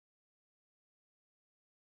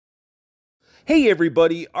Hey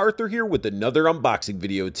everybody, Arthur here with another unboxing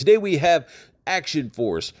video. Today we have Action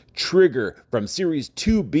Force Trigger from Series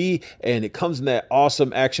 2B, and it comes in that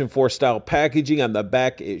awesome Action Force style packaging. On the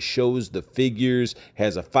back it shows the figures,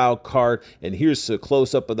 has a file card, and here's a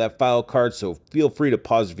close-up of that file card, so feel free to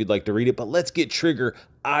pause if you'd like to read it, but let's get Trigger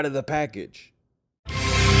out of the package.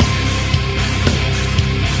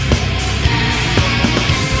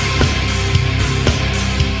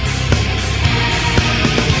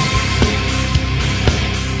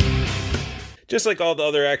 Just like all the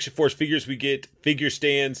other Action Force figures, we get figure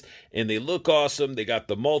stands, and they look awesome. They got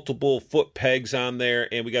the multiple foot pegs on there,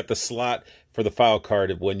 and we got the slot for the file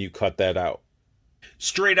card when you cut that out.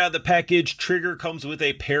 Straight out of the package, Trigger comes with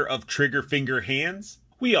a pair of trigger finger hands.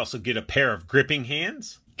 We also get a pair of gripping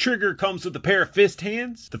hands. Trigger comes with a pair of fist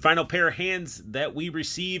hands. The final pair of hands that we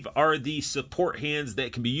receive are the support hands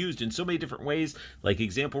that can be used in so many different ways. Like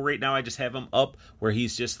example, right now I just have him up where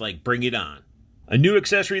he's just like, bring it on. A new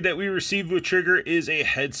accessory that we received with Trigger is a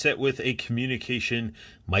headset with a communication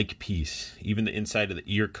mic piece. Even the inside of the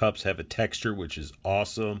ear cups have a texture, which is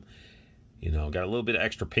awesome. You know, got a little bit of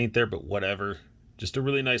extra paint there, but whatever. Just a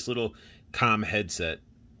really nice little comm headset.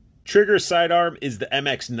 Trigger's sidearm is the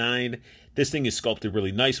MX9. This thing is sculpted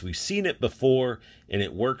really nice. We've seen it before, and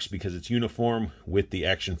it works because it's uniform with the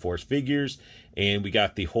Action Force figures. And we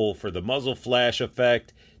got the hole for the muzzle flash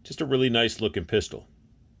effect. Just a really nice looking pistol.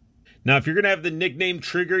 Now, if you're going to have the nickname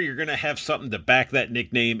Trigger, you're going to have something to back that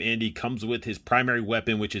nickname, and he comes with his primary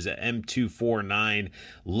weapon, which is an M249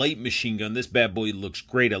 light machine gun. This bad boy looks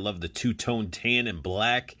great. I love the two-tone tan and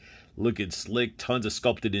black. Looking slick, tons of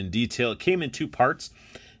sculpted in detail. It came in two parts.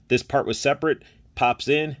 This part was separate, pops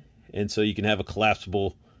in, and so you can have a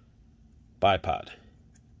collapsible bipod.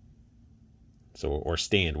 So, or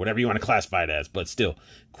stand, whatever you want to classify it as, but still,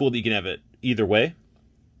 cool that you can have it either way.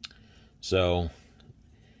 So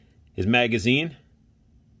his magazine,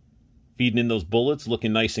 feeding in those bullets,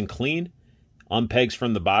 looking nice and clean. Unpegs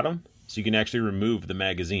from the bottom, so you can actually remove the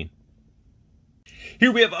magazine.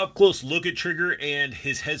 Here we have an up-close look at Trigger, and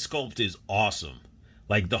his head sculpt is awesome.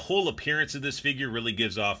 Like, the whole appearance of this figure really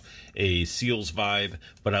gives off a SEALs vibe,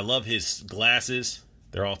 but I love his glasses.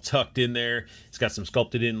 They're all tucked in there. He's got some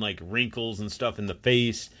sculpted in, like, wrinkles and stuff in the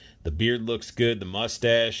face. The beard looks good, the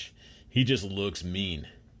mustache. He just looks mean.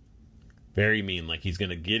 Very mean, like he's going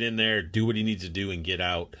to get in there, do what he needs to do, and get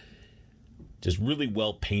out. Just really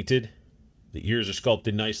well painted. The ears are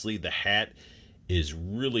sculpted nicely. The hat is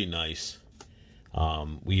really nice.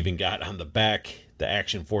 We even got on the back the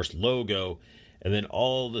Action Force logo, and then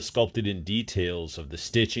all the sculpted in details of the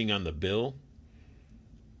stitching on the bill.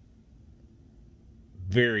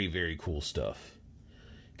 Very, very cool stuff.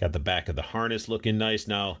 Got the back of the harness looking nice.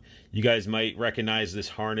 Now, you guys might recognize this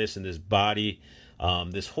harness and this body.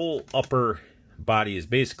 This whole upper body is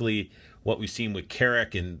basically what we've seen with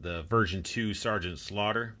Carrack in the version 2 Sergeant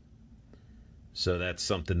Slaughter. So that's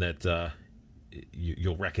something that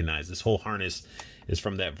you'll recognize. This whole harness is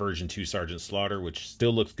from that version 2 Sergeant Slaughter, which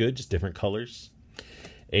still looks good, just different colors.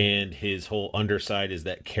 And his whole underside is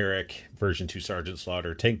that Carrack version 2 Sergeant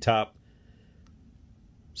Slaughter tank top.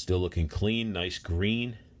 Still looking clean, nice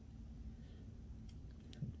green.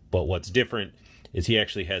 But what's different is he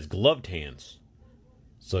actually has gloved hands.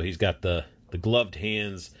 So he's got the gloved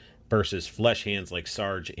hands versus flesh hands like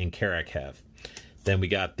Sarge and Carrack have. Then we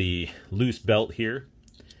got the loose belt here.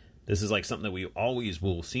 This is like something that we always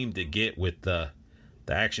will seem to get with the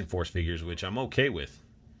Action Force figures, which I'm okay with.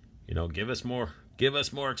 You know, give us more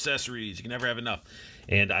accessories. You can never have enough.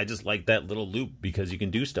 And I just like that little loop because you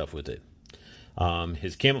can do stuff with it.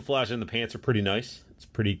 His camouflage in the pants are pretty nice. It's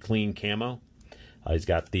pretty clean camo. He's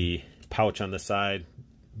got the pouch on the side,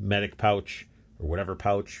 medic pouch, or whatever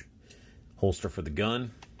pouch, holster for the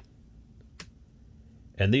gun.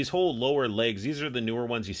 And these whole lower legs, these are the newer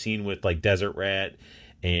ones you've seen with like Desert Rat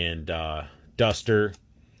and Duster.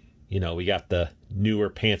 You know, we got the newer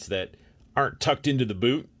pants that aren't tucked into the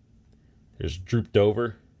boot. They're just drooped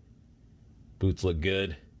over. Boots look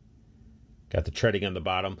good. Got the treading on the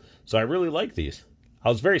bottom. So I really like these. I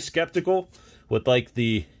was very skeptical with like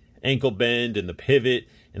the ankle bend and the pivot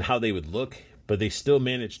and how they would look, but they still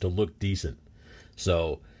managed to look decent.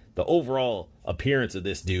 So the overall appearance of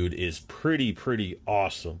this dude is pretty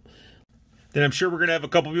awesome. Then I'm sure we're going to have a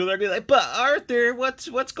couple people that are going to be like, but Arthur,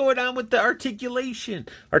 what's going on with the articulation?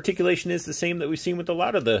 Articulation is the same that we've seen with a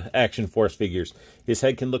lot of the Action Force figures. His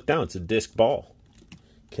head can look down. It's a disc ball.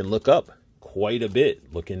 Can look up quite a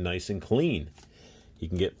bit. Looking nice and clean. You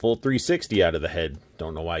can get full 360 out of the head.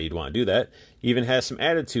 Don't know why you'd want to do that. Even has some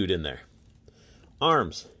attitude in there.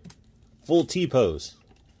 Arms. Full T-pose.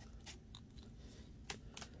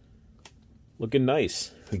 looking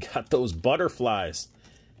nice. We got those butterflies.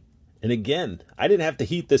 And again, I didn't have to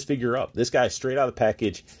heat this figure up. This guy straight out of the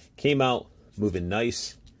package came out moving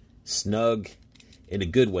nice, snug, in a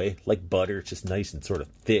good way, like butter, just nice and sort of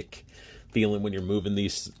thick feeling when you're moving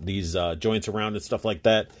these joints around and stuff like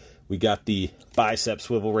that. We got the bicep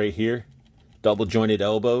swivel right here, double jointed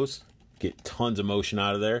elbows, get tons of motion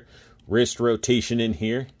out of there, wrist rotation in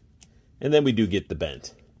here, and then we do get the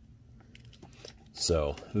bend.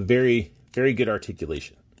 So very, very good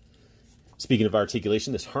articulation. Speaking of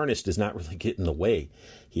articulation, this harness does not really get in the way.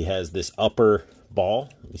 He has this upper ball.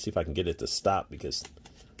 Let me see if I can get it to stop because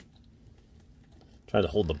I'm trying to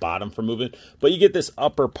hold the bottom from moving. But you get this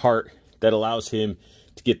upper part that allows him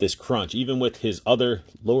to get this crunch. Even with his other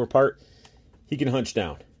lower part, he can hunch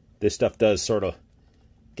down. This stuff does sort of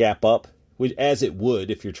gap up, which as it would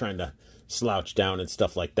if you're trying to slouch down and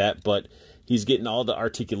stuff like that. But he's getting all the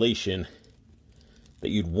articulation that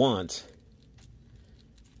you'd want.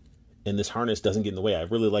 And this harness doesn't get in the way. I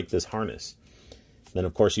really like this harness. Then,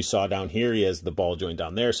 of course, you saw down here, he has the ball joint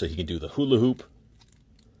down there, so he can do the hula hoop.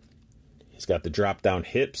 He's got the drop-down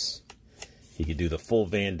hips. He can do the full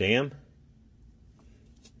Van Damme.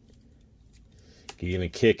 He can even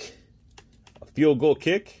kick a field goal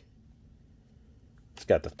kick. He's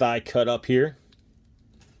got the thigh cut up here.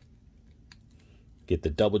 Get the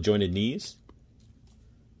double-jointed knees.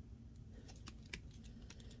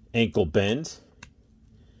 Ankle bend.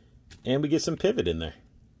 And we get some pivot in there.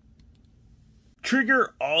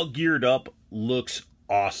 Trigger all geared up looks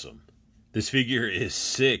awesome. This figure is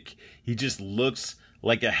sick. He just looks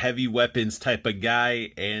like a heavy weapons type of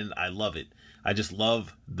guy, and I love it. I just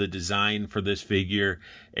love the design for this figure,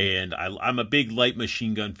 and I'm a big light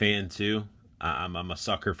machine gun fan too. I'm a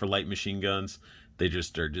sucker for light machine guns. They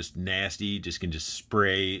just are just nasty, can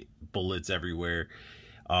spray bullets everywhere.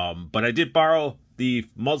 But I did borrow the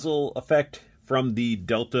muzzle effect from the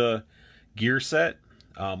Delta gear set.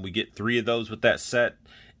 We get 3 of those with that set,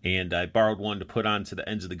 and I borrowed one to put onto the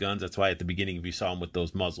ends of the guns. That's why at the beginning, if you saw them with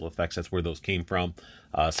those muzzle effects, that's where those came from.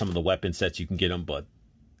 Some of the weapon sets you can get them, but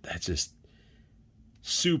that's just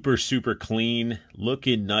super, super clean,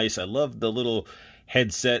 looking nice. I love the little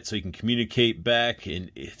headset so you can communicate back,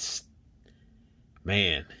 and it's,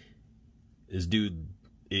 man, this dude,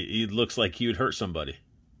 it looks like he would hurt somebody.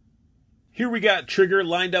 Here we got Trigger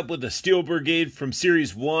lined up with the Steel Brigade from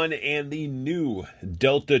Series 1 and the new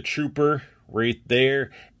Delta Trooper right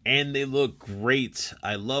there. And they look great.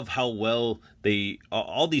 I love how well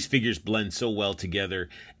all these figures blend so well together.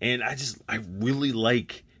 And I really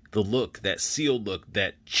like the look, that sealed look,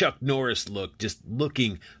 that Chuck Norris look, just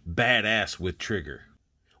looking badass with Trigger.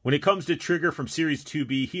 When it comes to Trigger from Series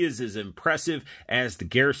 2B, he is as impressive as the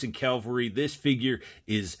Garrison Cavalry. This figure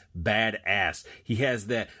is badass. He has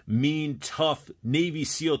that mean, tough Navy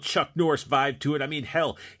SEAL Chuck Norris vibe to it. I mean,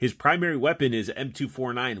 hell, his primary weapon is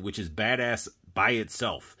M249, which is badass by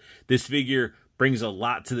itself. This figure brings a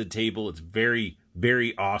lot to the table. It's very,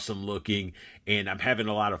 very awesome looking, and I'm having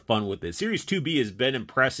a lot of fun with it. Series 2B has been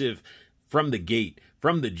impressive from the gate,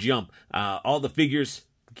 from the jump. All the figures,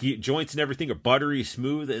 joints and everything are buttery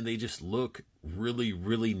smooth, and they just look really,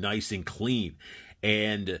 really nice and clean.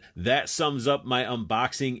 And that sums up my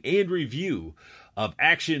unboxing and review of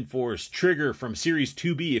Action Force Trigger from Series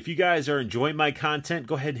 2B. If you guys are enjoying my content,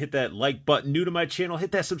 go ahead and hit that like button. New to my channel,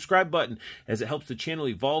 hit that subscribe button as it helps the channel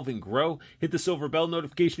evolve and grow. Hit the silver bell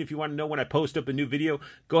notification if you want to know when I post up a new video.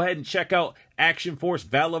 Go ahead and check out Action Force,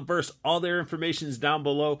 Valaverse. All their information is down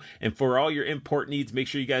below. And for all your import needs, make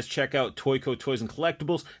sure you guys check out Toyco Toys and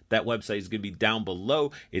Collectibles. That website is going to be down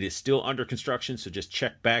below. It is still under construction, so just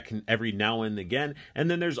check back every now and again.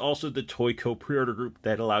 And then there's also the Toyco Preorder group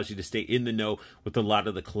that allows you to stay in the know with a lot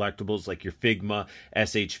of the collectibles like your Figma,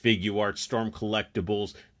 SH Figuarts, Storm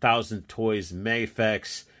Collectibles, 1000 Toys,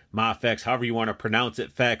 Mayfex, Mafex, however you want to pronounce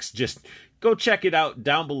it, Fex. Just go check it out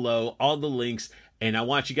down below, all the links. And I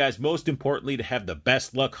want you guys, most importantly, to have the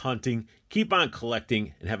best luck hunting, keep on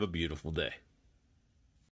collecting, and have a beautiful day.